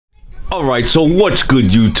Alright, so what's good,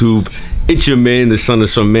 YouTube? It's your man, the son of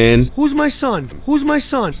some man. Who's my son? Who's my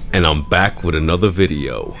son? And I'm back with another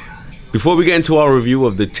video. Before we get into our review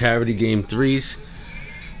of the charity game 3s,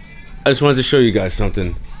 I just wanted to show you guys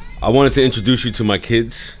something. I wanted to introduce you to my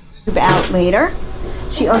kids. Out later.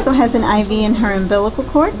 She also has an IV in her umbilical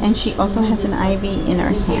cord, and she also has an IV in her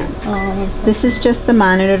hand. This is just the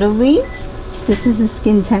monitor to leads. This is a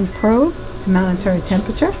skin temp probe to monitor her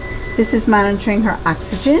temperature. This is monitoring her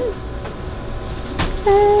oxygen.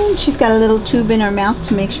 And she's got a little tube in her mouth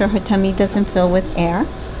to make sure her tummy doesn't fill with air.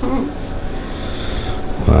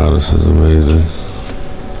 Wow, this is amazing.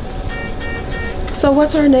 So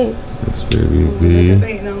what's her name? It's baby B. We're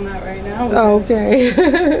debating on that right now. Oh,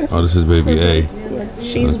 okay. Oh, this is baby A. Yeah,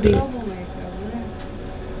 she's B. Feel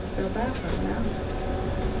bad for her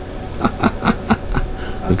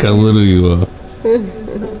now. Look how little you are.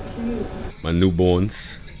 She's so cute. My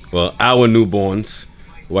newborns. Well, our newborns.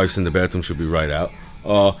 Wife's in the bathroom, she'll be right out.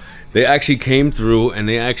 They actually came through and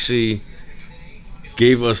they actually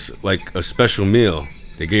gave us like a special meal.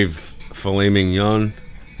 They gave filet mignon.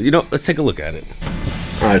 You know, let's take a look at it.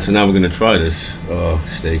 All right, so now we're gonna try this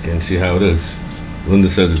steak and see how it is. Linda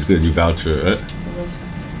says it's good. You vouch for it, right?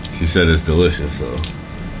 Delicious. She said it's delicious, so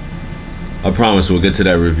I promise we'll get to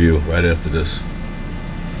that review right after this.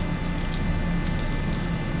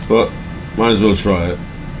 But might as well try it.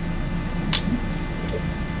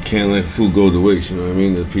 Can't let food go to waste, you know what I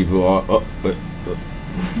mean? The people are up, but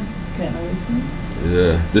It's getting away from you.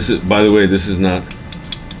 yeah. This is, by the way, this is not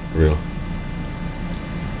real.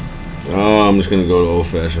 Oh, I'm just gonna go the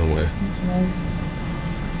old-fashioned way. That's right.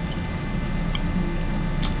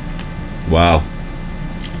 Wow,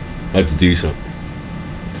 that's decent.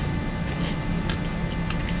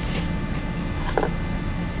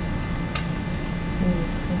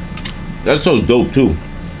 That's so dope too.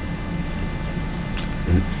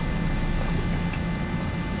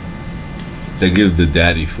 They give the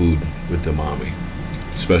daddy food with the mommy.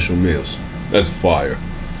 Special meals. That's fire.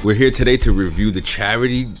 We're here today to review the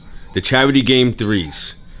charity game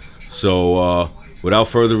 3s. So without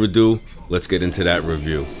further ado, let's get into that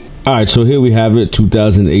review. Alright, so here we have it,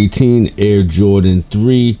 2018 Air Jordan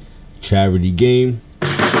 3 charity game.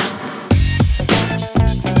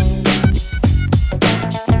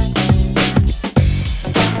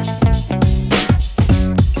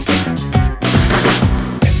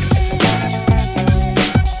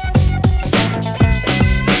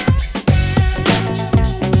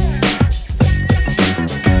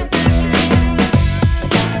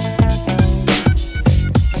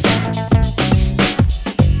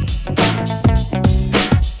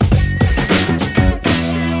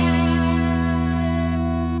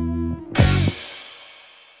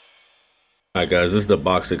 Alright guys, this is the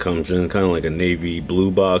box that comes in, kind of like a navy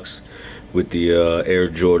blue box with the Air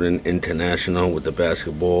Jordan International with the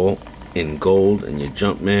basketball in gold and your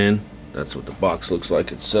Jumpman. That's what the box looks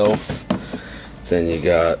like itself. Then you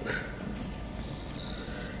got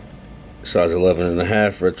size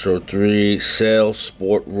 11.5, Retro 3, Sail,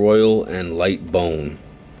 Sport Royal, and Light Bone.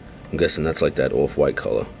 I'm guessing that's like that off-white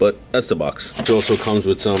color, but that's the box. It also comes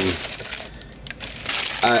with some,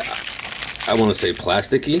 I want to say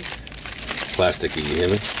plasticky, you hear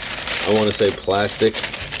me? I want to say plastic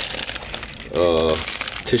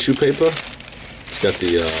tissue paper. It's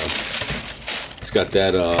got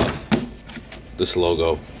the this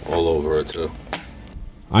logo all over it too.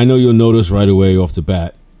 I know you'll notice right away off the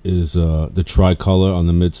bat is the tricolor on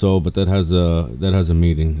the midsole, but that has a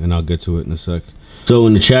meaning, and I'll get to it in a sec. So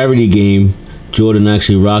in the charity game, Jordan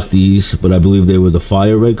actually rocked these, but I believe they were the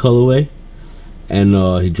fire red colorway, and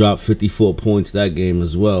he dropped 54 points that game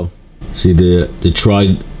as well. See the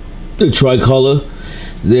tricolor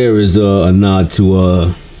there is a nod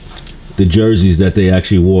to the jerseys that they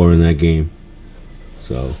actually wore in that game.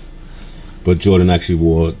 So, but Jordan actually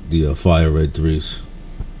wore the fire red 3s.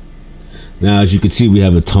 Now, as you can see, we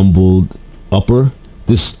have a tumbled upper.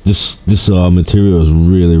 This material is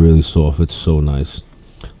really soft. It's so nice.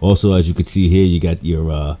 Also, as you can see here, you got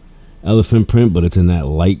your elephant print, but it's in that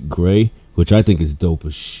light gray, which I think is dope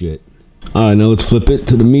as shit. Alright, now let's flip it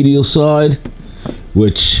to the medial side,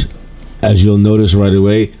 which, as you'll notice right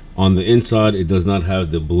away, on the inside it does not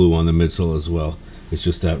have the blue on the midsole as well. It's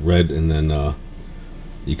just that red, and then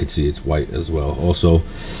you can see it's white as well. Also,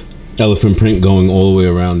 elephant print going all the way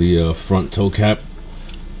around the front toe cap.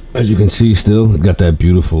 As you can see, still got that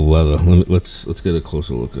beautiful leather. Let's get a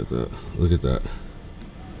closer look at that. Look at that.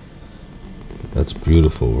 That's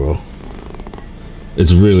beautiful, bro.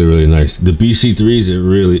 It's really nice. The BC3s, it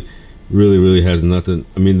really has nothing.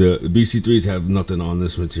 I mean, the BC3s have nothing on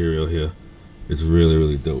this material here. It's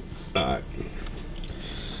really dope. All right.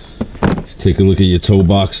 Take a look at your toe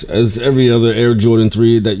box. As every other Air Jordan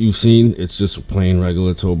 3 that you've seen, it's just a plain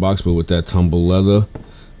regular toe box, but with that tumble leather.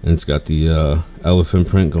 And it's got the elephant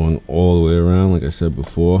print going all the way around, like I said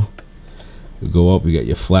before. You go up, you got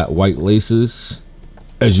your flat white laces.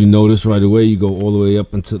 As you notice right away, you go all the way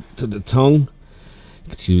up into the tongue. You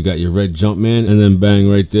can see you got your red Jumpman, and then bang,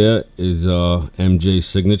 right there is MJ's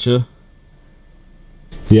signature.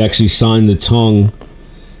 He actually signed the tongue,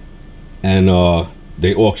 and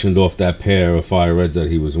they auctioned off that pair of Fire Reds that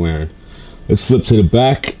he was wearing. Let's flip to the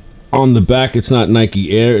back. On the back, it's not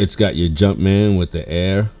Nike Air. It's got your Jumpman with the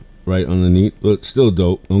Air right underneath. But still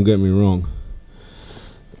dope. Don't get me wrong.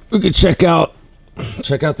 We could check out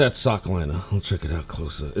that sock liner. I'll check it out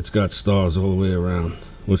closer. It's got stars all the way around,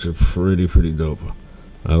 which are pretty dope.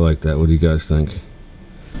 I like that. What do you guys think?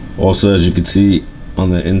 Also, as you can see on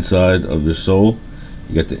the inside of your sole,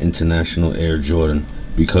 you got the International Air Jordan,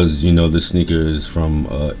 because you know this sneaker is from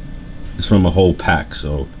a whole pack.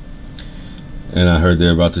 So. And I heard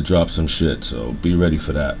they're about to drop some shit, so be ready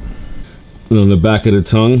for that. And on the back of the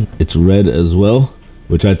tongue, it's red as well,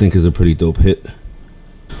 which I think is a pretty dope hit.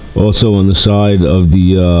 Also on the side of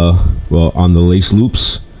the, well, on the lace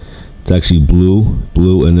loops, it's actually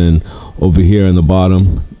blue, and then over here on the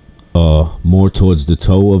bottom, more towards the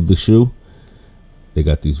toe of the shoe, they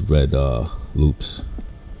got these red loops.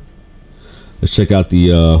 Let's check out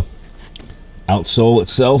the outsole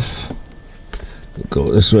itself.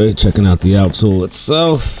 Go this way, checking out the outsole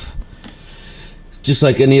itself. Just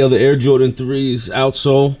like any other Air Jordan 3's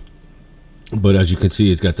outsole, but as you can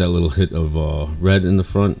see, it's got that little hit of red in the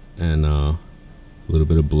front and a little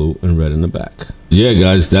bit of blue and red in the back. Yeah,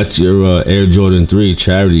 guys, that's your Air Jordan 3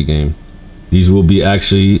 charity game. These will be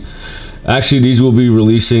actually these will be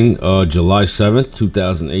releasing July 7th,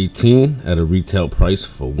 2018 at a retail price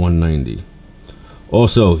for $190.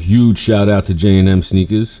 Also, huge shout out to J&M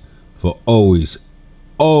Sneakers for always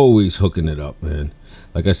hooking it up, man.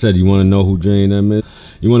 Like I said, you want to know who J&M is?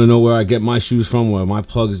 You want to know where I get my shoes from, where my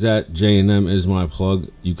plug is at? J&M is my plug.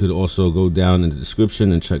 You could also go down in the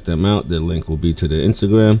description and check them out. The link will be to their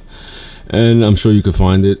Instagram, and I'm sure you can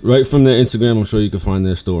find it right from their Instagram. I'm sure you can find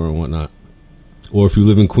their store and whatnot. Or if you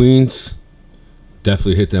live in Queens,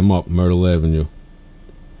 definitely hit them up, Myrtle Avenue.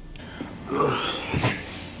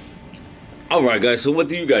 Alright guys, so what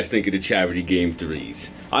do you guys think of the charity game 3s?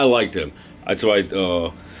 I liked them. That's why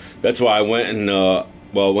I went and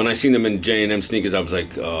well, when I seen them in J&M Sneakers, I was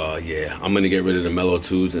like, yeah, I'm gonna get rid of the Mellow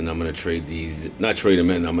 2s and I'm gonna trade these, not trade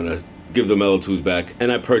them in, I'm gonna give the Mellow 2s back.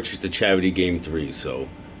 And I purchased the charity game 3, so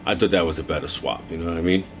I thought that was a better swap, you know what I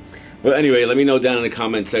mean? But anyway, let me know down in the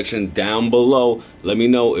comment section down below. Let me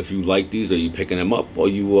know if you like these. Are you picking them up, or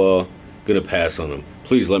you gonna pass on them?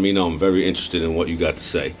 Please let me know. I'm very interested in what you got to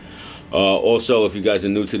say. Also, if you guys are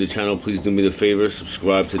new to the channel, please do me the favor,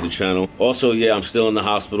 subscribe to the channel. Also, yeah, I'm still in the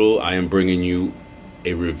hospital. I am bringing you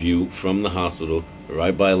a review from the hospital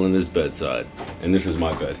right by Linda's bedside. And this is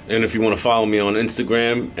my bed. And if you want to follow me on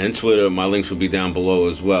Instagram and Twitter, my links will be down below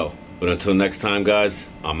as well. But until next time, guys,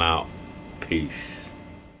 I'm out. Peace.